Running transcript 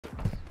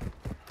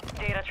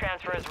Data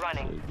transfer is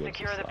running.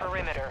 Secure the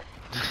perimeter.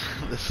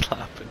 The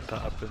slapping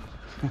topping.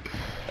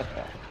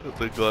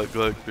 The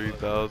Gluck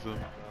 3000.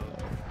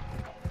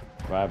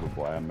 Private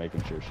boy, I'm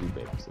making sure she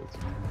babysits.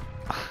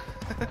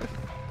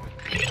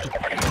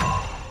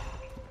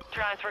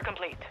 Transfer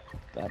complete.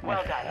 That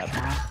Well done.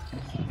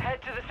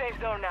 Head to the safe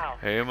zone now.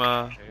 Hey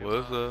ma,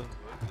 what's up?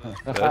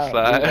 Let's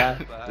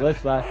slide. Let's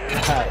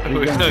slide.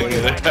 We gonna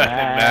get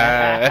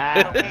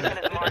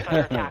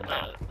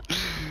it.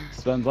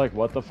 Sven's like,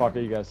 what the fuck are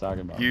you guys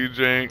talking about? You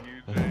drink.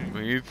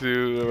 Me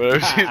too. Whatever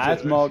she I said.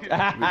 smoke.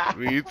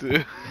 Me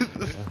too.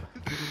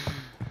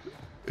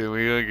 And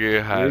we gonna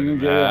get high We can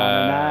get it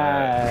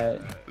on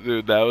tonight.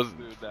 Dude, that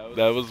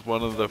was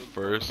one of the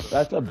first.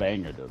 That's a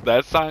banger, dude.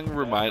 That song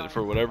reminded,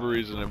 for whatever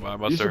reason, I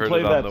must have heard it on the.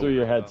 You should play that through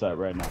your headset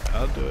right now.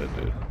 I'll do it,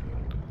 dude.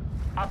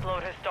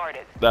 Upload has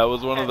started. That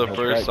was one of the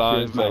first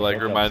songs that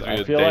like reminds me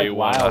of day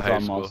one of high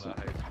school.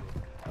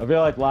 I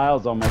feel like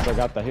Lyle's almost. I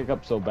got the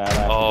hiccup so bad I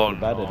have to go to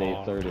bed at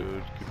 8:30.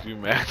 Dude, could you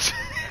imagine?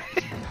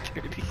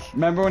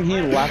 Remember when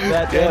he left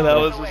that day? Yeah, that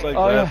was just like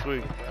last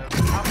week.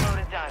 Upload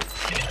is done.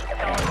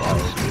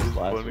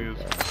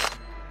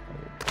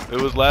 It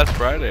was last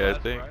Friday, I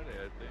think.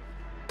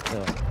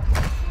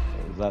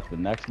 Was that the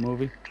next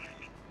movie?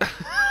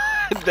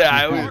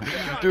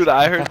 Dude,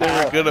 I heard they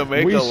were gonna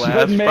make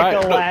a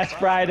last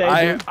Friday.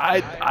 I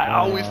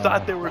always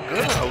thought they were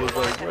good. I was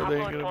like, were they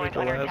gonna make a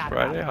last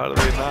Friday? How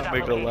do they not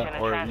make a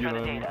or you know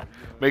what I mean?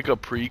 Make a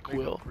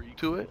prequel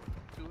to it?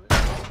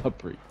 A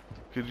pre.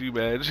 Could you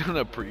imagine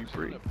a pre?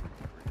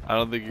 I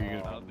don't think you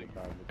can.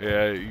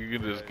 Yeah, you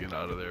can just get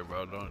out of there,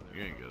 bro. You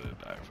ain't gonna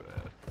die for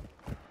that.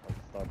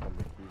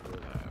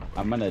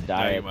 I'm gonna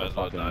die at the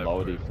fucking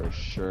Lodi for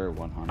sure,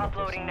 100%.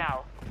 Uploading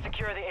now.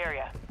 Secure the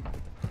area.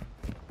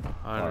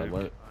 Our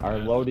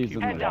Lodi's in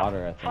the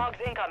water, I think. Fog's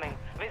incoming.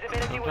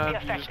 Visibility will be Sometimes you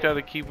affected. just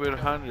gotta keep it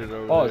 100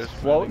 over Oh, there. it's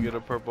floating? Get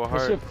a purple This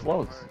heart. shit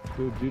floats.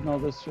 Dude, do you know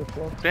this shit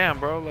floats? Damn,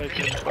 bro, like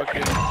in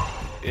fucking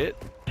it.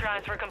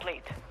 Transfer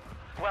complete.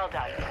 Well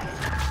done.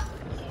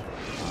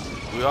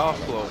 We all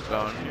float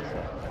down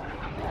here.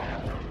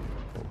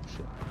 Oh,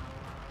 shit.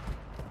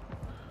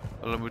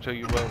 Well, let me tell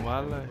you about my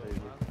life.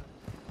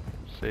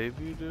 Save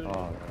you, dude.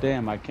 Oh,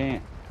 damn, I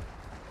can't.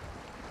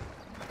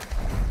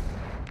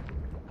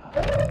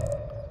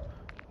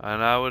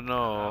 And I would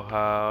know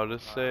how to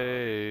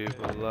save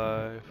a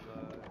life.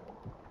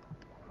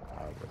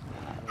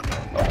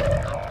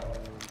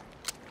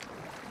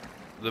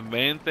 The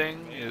main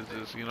thing is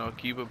just, you know,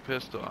 keep a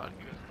pistol on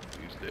you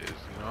these days,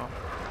 you know?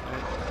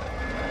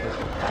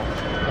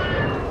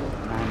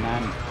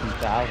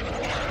 2000.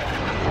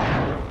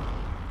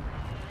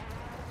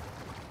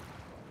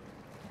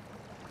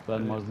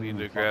 Need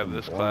to grab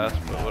this class,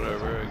 but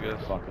whatever, I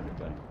guess. Fucking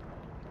thing.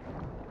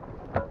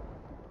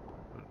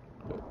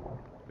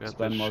 Got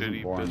Sven this wasn't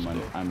shitty born pistol.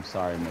 when I'm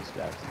sorry Miss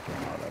Jackson came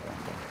out, I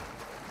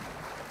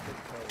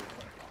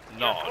don't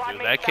No,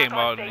 dude, that came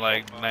out in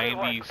like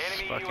 90,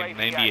 fucking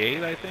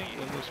 98, I think,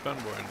 when the Sven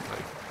born. Like,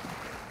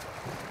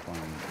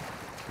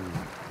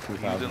 think.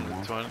 he's in the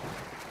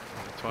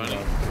 20.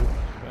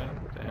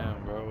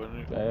 Damn, bro, wasn't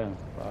it? Damn,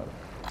 fuck.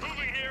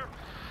 Moving here.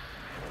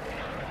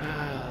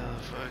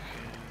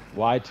 Fucking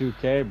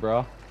Y2K,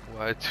 bro.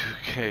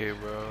 Y2K,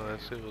 bro. That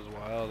shit was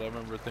wild. I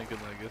remember thinking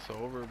like it's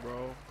over,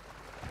 bro.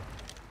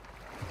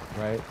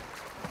 Right?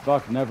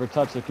 Fuck, never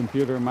touched a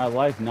computer in my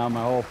life. Now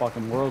my whole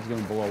fucking world's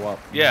gonna blow up.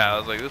 Yeah, I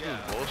was like, this is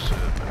bullshit.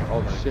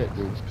 Oh shit,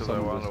 dude. Because I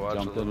Someone wanted to just watch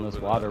jumped a in little this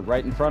bit water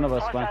right in front of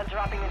us, man. Hostiles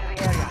dropping into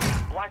the area.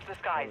 Watch the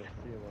skies.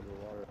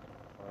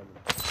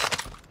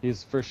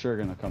 He's for sure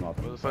gonna come up.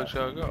 Where the fuck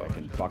shall I go? I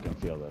can fucking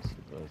feel this.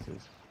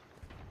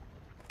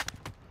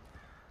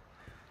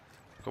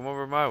 Come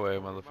over my way,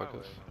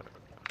 motherfuckers.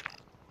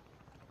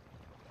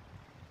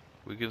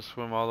 We can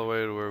swim all the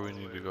way to where we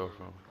need to go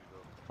from.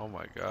 Oh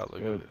my god,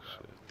 look at this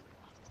shit.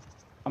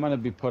 I'm gonna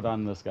be put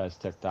on this guy's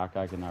TikTok.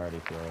 I can already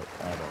feel it.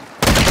 I don't.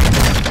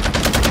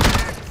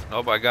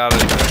 Nope, I got it.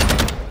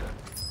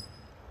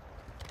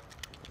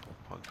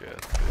 Punk ass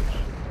bitch.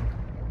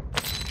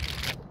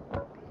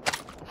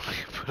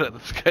 Put on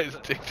this guy's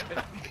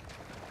TikTok.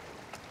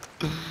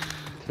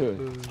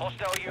 Dude.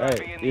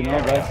 Hey, you know,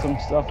 that's some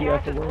stuff you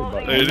have to worry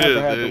about. You It never is,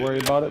 have to worry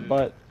about it,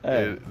 but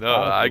hey. No,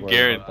 I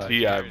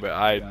guarantee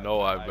I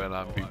know I've been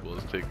on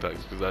people's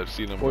TikToks because I've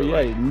seen them. Well, yeah,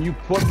 and you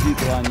put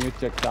people on your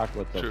TikTok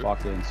with the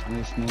fucking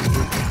smoosh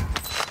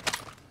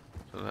smoosh.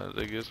 Sometimes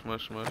they get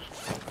smush smush.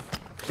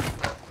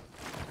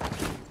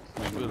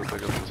 You better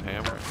pick up this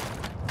hammer.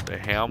 The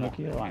hammer.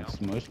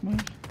 Smush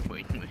smush?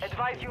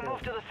 Advise you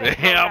move to the The safe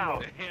zone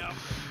now. hammer.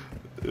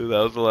 Dude, that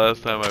was the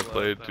last time I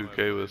played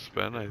 2K with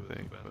Spen, I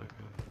think.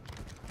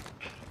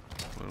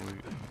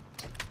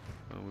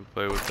 When we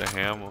played with the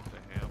hammer.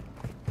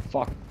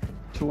 Fuck,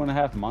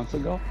 2.5 months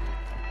ago?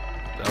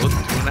 That was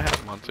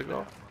 2.5 months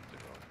ago?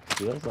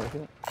 Feels like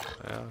it.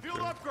 Yeah. Field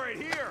upgrade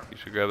here. You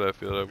should grab that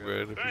field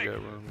upgrade if you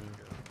got room.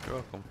 You're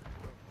welcome.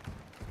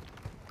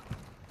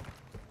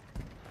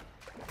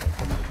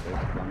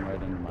 Run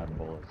right into my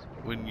bullets.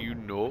 When you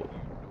know.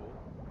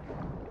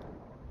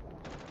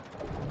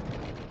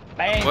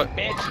 Bang, What?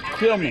 bitch!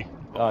 Kill me!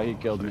 Oh, he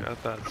killed me. I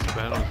thought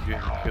Sven was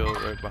getting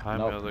killed right behind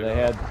me. I Nope, was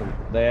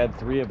like, they had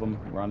 3 of them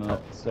running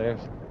up the stairs.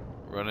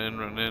 Run in,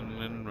 run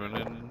in, run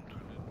in.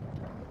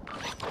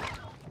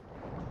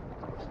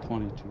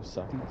 22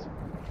 seconds.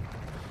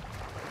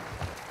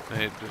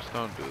 Hey, just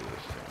don't do this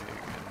to me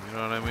again. You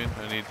know what I mean?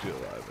 I need you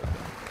alive. I think.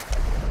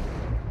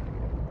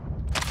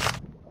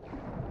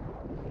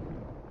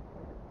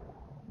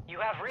 You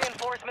have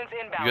reinforcements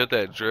inbound. You got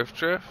that drift?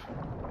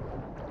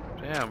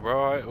 Damn,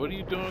 bro. What are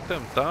you doing with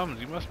them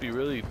thumbs? You must be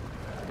really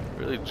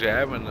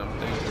jabbing them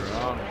things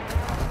around.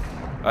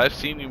 I've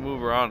seen you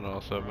move around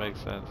though, so it makes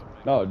sense.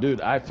 No,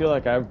 dude, I feel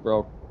like I've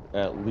broke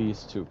at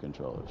least 2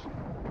 controllers.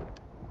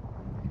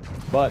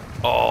 But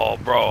oh,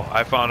 bro,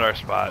 I found our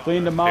spot.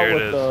 Cleaned them out Here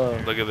with it is.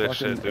 the Look at this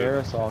shit, dude.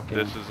 aerosol can.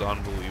 This is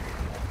unbelievable.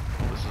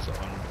 This is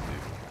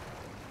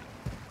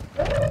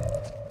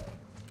unbelievable.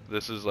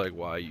 This is like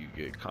why you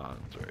get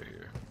cons right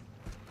here.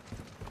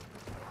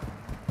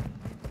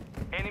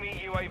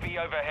 Enemy UAV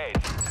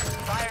overhead.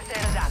 Fire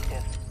sale is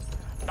active.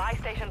 Buy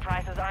station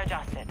prices are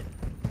adjusted.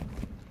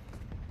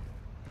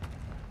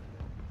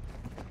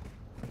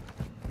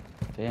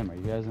 Damn, are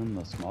you guys in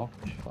the smoke?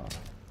 Fuck.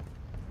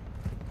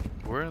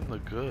 We're in the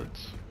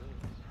goods.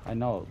 I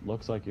know, it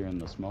looks like you're in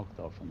the smoke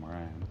though from where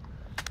I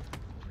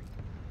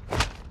am.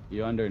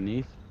 You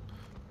underneath?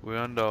 We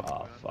under.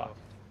 Oh, fuck.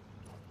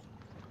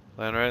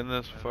 Land right in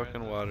this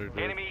fucking water, dude.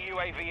 Enemy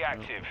UAV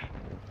active.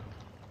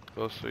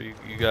 Go, so you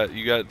got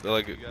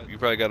like you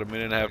probably got a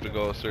minute and a half to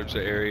go search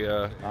the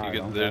area. You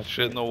get there's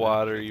shit in the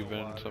water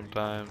even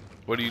sometimes.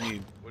 What do you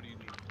need?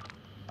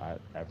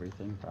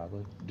 Everything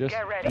probably. Just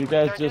Get ready. you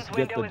guys Surgeon's just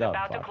get the window is dub.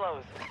 about to Fuck.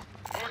 close.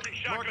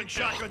 Marking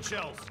shotgun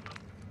shells.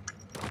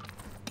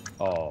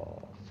 Oh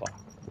fuck!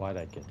 Why'd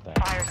I get that?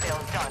 Fire sale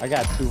is done. I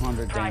got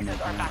 200 Prices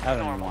damage. are Man. back I to don't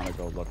even normal. want to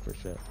go look for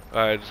shit. All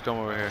right, just come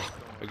over here.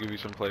 I'll give you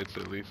some plates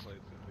at least.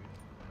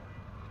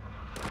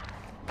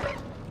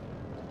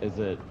 Is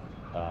it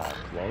closed?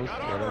 Got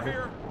armor Whatever.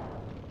 here.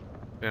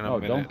 In a No,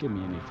 minute. don't give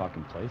me any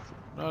fucking places.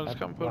 No, just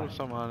come put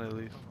some on at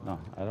least, No,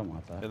 I don't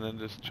want that. and then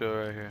just chill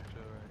right here.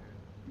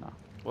 No.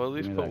 Well, at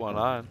least me put that one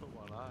gun. on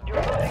You're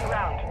losing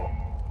ground.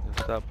 and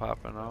stop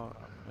popping out.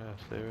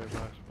 Yeah, stay right by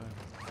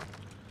Sven.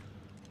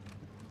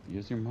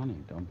 Use your money.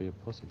 Don't be a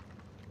pussy.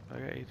 I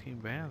got 18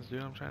 bands,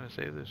 dude. I'm trying to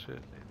save this shit.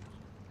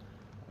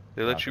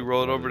 They let you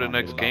roll it over to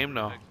next game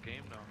now.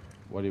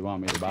 What do you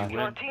want me to buy?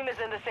 Your team is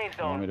in the safe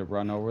You want me zone. to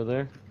run over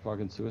there?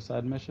 Fucking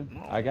suicide mission?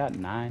 I got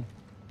 9.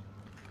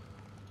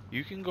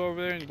 You can go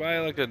over there and buy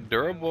like a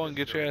durable and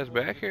get your ass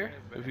back here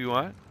if you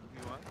want.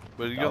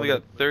 But you only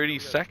got 30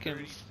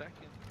 seconds.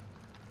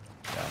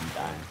 Yeah, I'm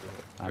dying.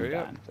 I'm Hurry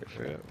up. dying for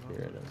sure. Hurry up. Here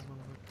it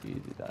is.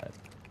 Easy died.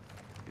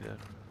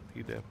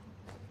 He dead.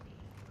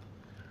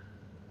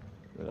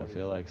 But I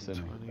feel like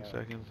sitting. 20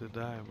 seconds to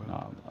die, bro.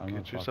 No, I'm a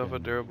Get yourself a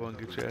fucking- durable and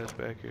get your ass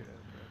back here.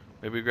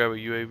 Maybe grab a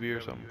UAV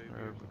or something,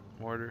 or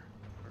a mortar.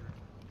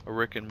 A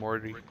Rick and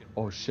Morty.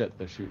 Oh shit,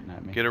 they're shooting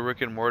at me. Get a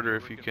Rick and Mortar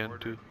if you can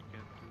too.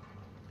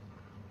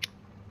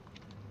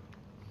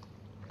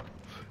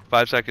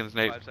 5 seconds,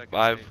 Nate.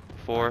 5,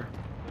 4,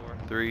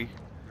 3,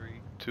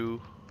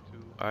 2.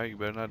 Alright, you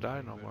better not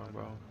die no more,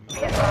 bro. Be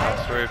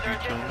advised, Sorry if you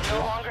Surgeon tuned is no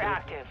this. longer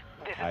active.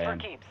 This is I for am.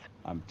 keeps.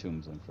 I'm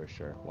tombsing for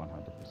sure,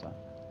 100%.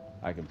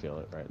 I can feel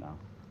it right now.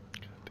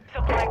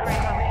 Supply crates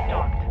are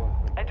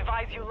restocked.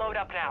 Advise you load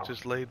up now.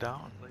 Just lay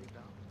down.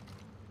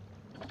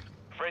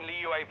 Friendly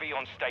UAV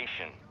on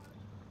station.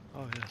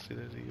 Oh yeah, see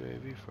there's a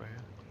UAV for you.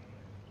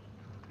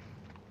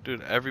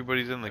 Dude,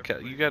 everybody's in the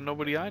you got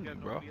nobody on you,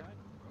 bro.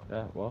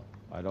 Yeah, well,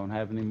 I don't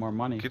have any more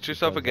money. Get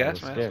yourself a because I gas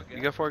was mask. scared.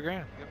 You got 4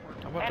 grand.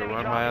 I'm about to Enemy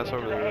run my ass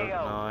dropping over into there. the No,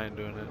 AO. I ain't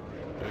doing it.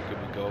 Don't give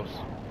me ghosts.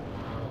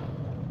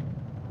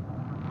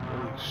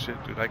 Holy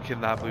shit, dude. I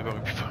cannot believe how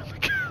many people are in the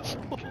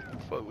castle.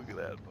 Fuck, look at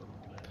that.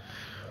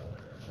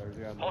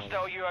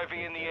 Hostile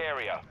UAV in the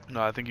area.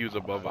 No, I think he was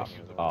above us.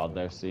 Oh,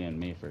 they're seeing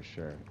me for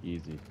sure.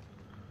 Easy.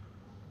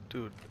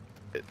 Dude,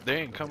 they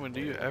ain't coming to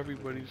you.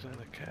 Everybody's in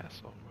the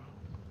castle,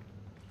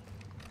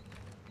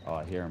 bro. Oh,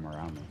 I hear him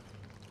around me.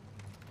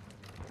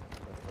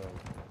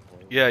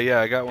 Yeah,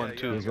 I got one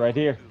too. He's right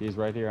here. He's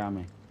right here on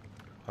me.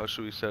 How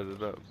should we set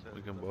it up?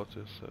 We can both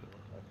just set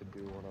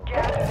it.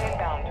 Gas is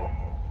inbound. Yeah,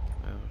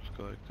 let's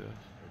go like this.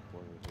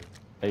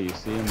 Hey, you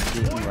see him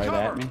shooting right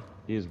at me?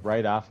 He's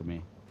right off of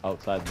me,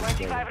 outside the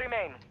 25 building.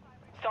 remain.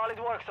 Solid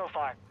work so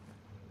far.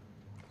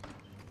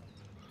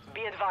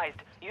 Be advised,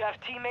 you have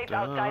teammates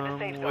outside the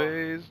safe Dumb zone.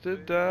 ways to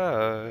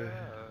die.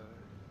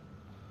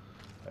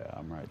 Yeah,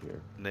 I'm right here.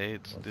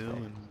 Nate's Let's go.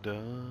 doing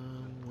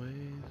dumb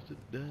ways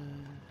to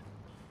die.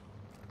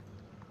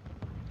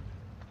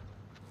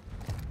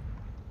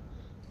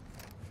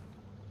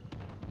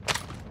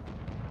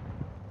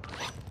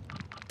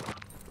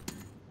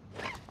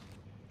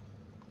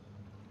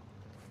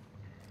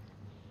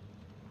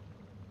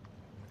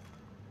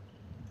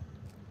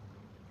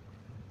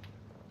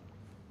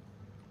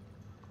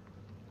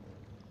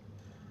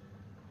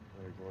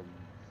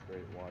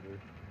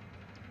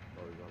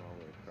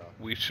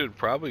 We should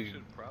probably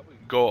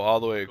go all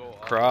the way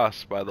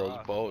across by those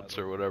boats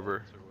or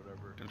whatever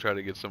and try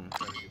to get some,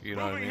 you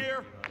know what I Moving mean?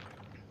 here.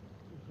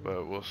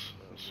 But we'll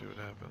see what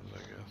happens, I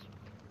guess.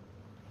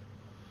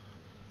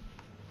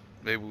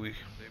 Maybe we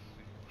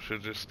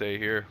should just stay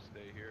here,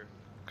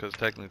 because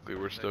technically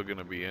we're still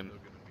gonna be in.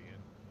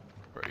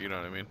 Right, you know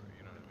what I mean?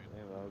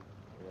 Damn,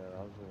 that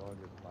was the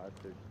longest live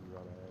pitch you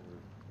run ahead.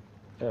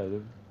 Yeah,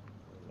 dude.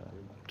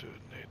 Dude,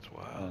 Nate's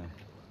wild. Yeah.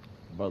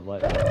 But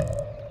like,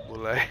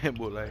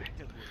 Bulay.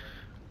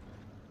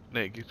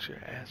 Nate, get your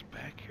ass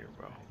back here,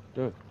 bro.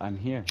 dude, I'm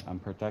here. I'm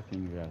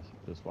protecting you guys.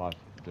 Just watch.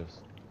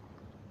 Just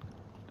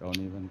don't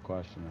even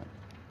question it.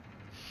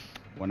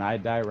 When I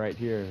die right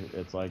here,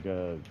 it's like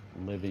a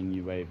living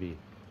UAV.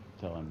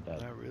 Till I'm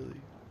dead. Not really,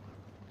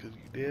 because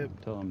you did.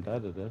 Till I'm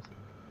dead, it is.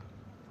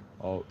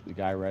 Oh, the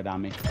guy right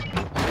on me.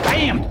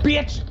 Bam,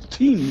 bitch!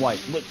 Team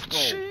white, let's go.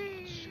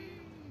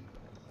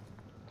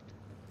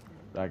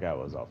 That guy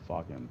was a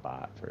fucking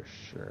bot for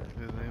sure.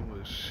 His name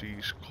was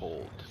Sheesh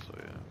Cold, so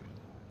yeah.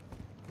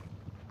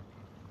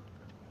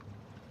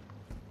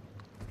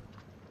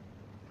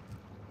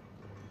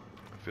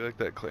 I feel like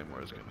that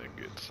Claymore is gonna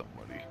get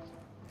somebody.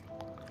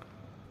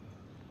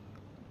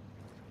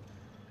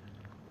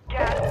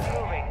 Gas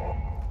moving.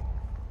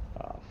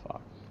 Ah,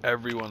 fuck.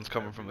 Everyone's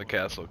coming from the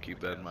castle,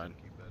 keep that in mind.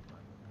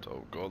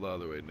 So go the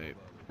other way, Nate.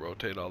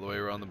 Rotate all the way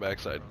around the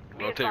backside.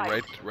 Rotate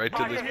right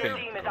to this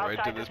ping.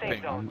 Right to this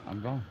ping. I'm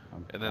going.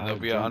 And then there'll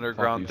be an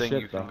underground thing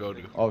you can go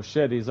to. Oh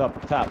shit, he's up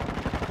top.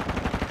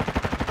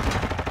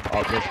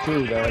 Oh, there's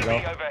two. There we go.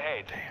 Damn.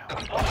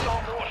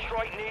 Hostile mortar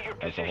strike near your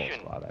That's a whole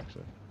position. squad,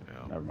 actually.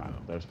 Yeah. Never mind.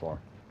 There's four.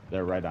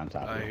 They're right on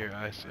top. I of you. hear him.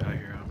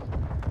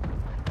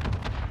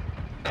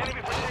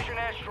 Enemy precision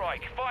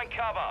airstrike. Find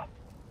cover.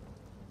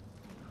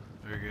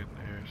 They're getting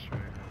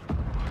airstrike.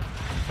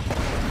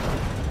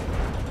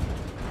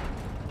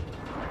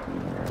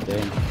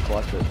 They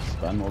clutch it.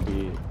 Stun will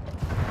be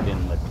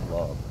in the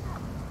club.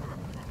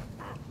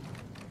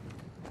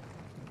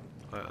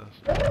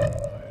 That's no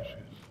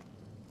issues.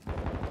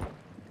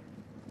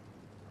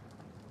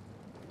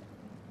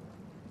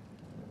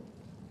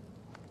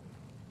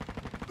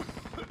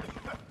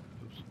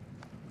 Oops.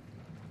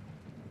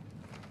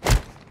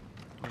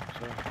 Oh,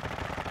 sorry.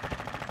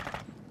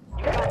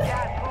 You got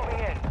gas moving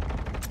in.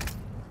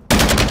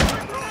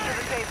 Move to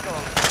the safe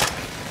zone.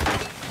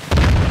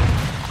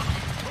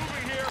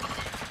 Moving here.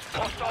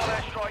 Hostile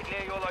airstrike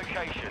near your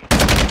location.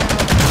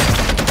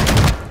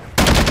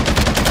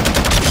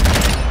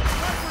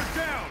 Sniper's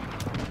down.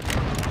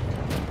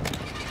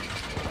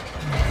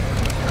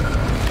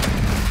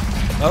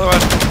 Another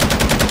one.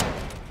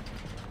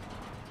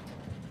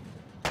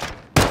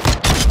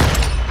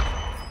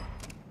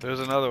 There's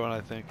another one,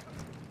 I think.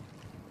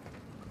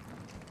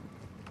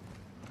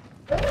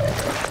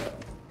 It's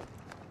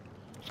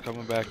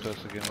coming back to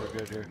us again. We're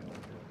good here.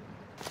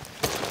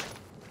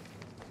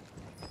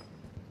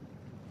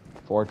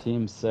 4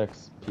 teams,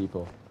 6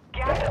 people.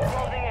 Gas is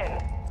closing in.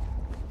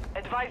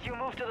 Advise you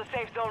move to the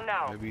safe zone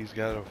now. Maybe he's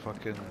got a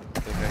fucking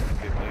thing I can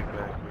get Nate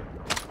back with.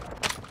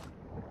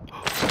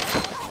 Oh,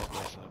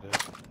 that's not it.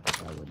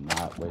 I would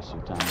not waste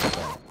your time with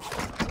that.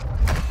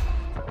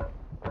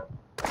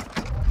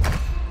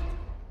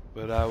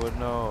 But I would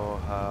know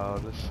how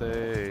to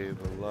save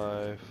a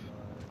life.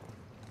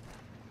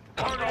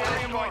 Hostile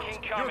airstrike You're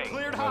incoming.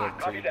 cleared Gotta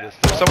hot. take this.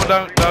 There's someone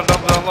down low.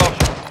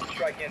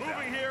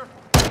 Moving here.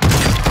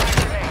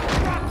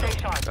 Stay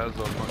sharp. That was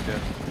a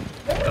fucking.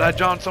 Did I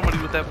John somebody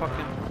with that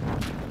fucking?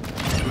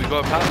 Should we go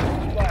up top?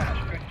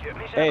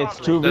 Hey, it's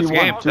Mission 2v1. That's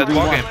game. That's ball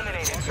 2v1. game.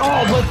 eliminated.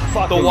 Oh, let's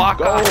fucking The walk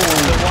go. off. The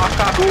walk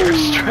off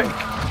airstrike.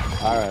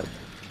 Alright.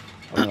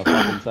 I'm gonna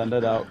fucking send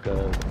it out,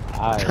 cause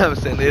I'm gonna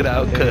send it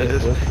out,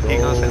 cuz. He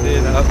gonna send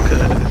it out,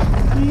 cuz.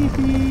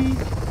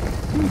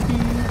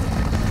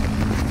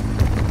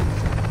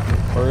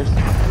 First,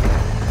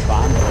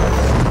 spawn.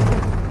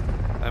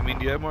 I mean,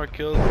 do you have more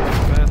kills than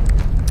this man?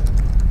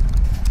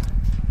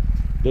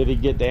 Did he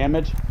get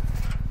damage?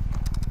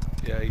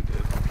 Yeah, he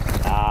did.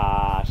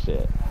 Ah,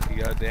 shit. He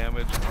got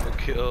damaged, no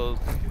kills.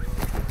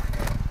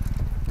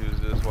 He was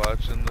just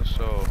watching the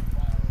show.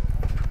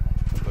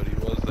 But he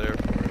was there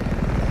for it.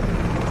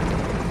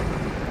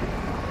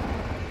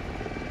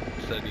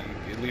 Said he,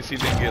 at least he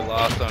didn't get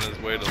lost on his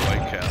way to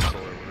White Castle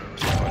or whatever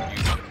the fuck you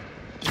did.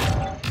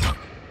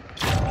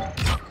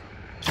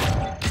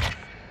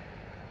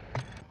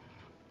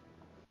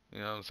 You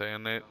know what I'm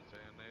saying, Nate?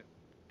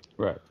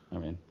 Right. I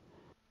mean,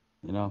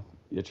 you know,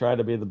 you try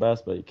to be the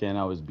best, but you can't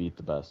always beat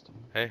the best.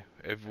 Hey,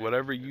 if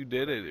whatever you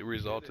did, it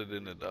resulted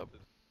in a dub.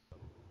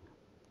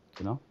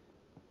 You know?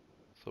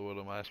 So what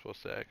am I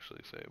supposed to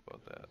actually say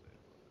about that?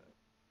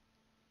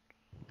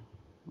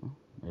 Well,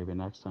 maybe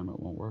next time it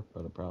won't work,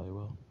 but it probably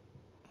will.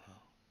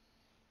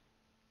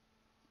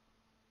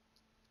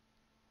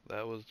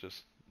 That was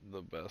just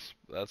the best.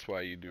 That's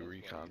why you do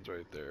recons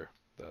right there.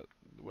 That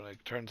when it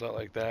turns out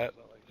like that,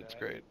 it's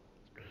great.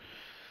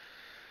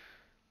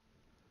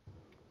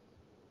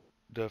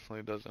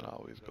 Definitely doesn't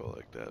always go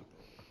like that.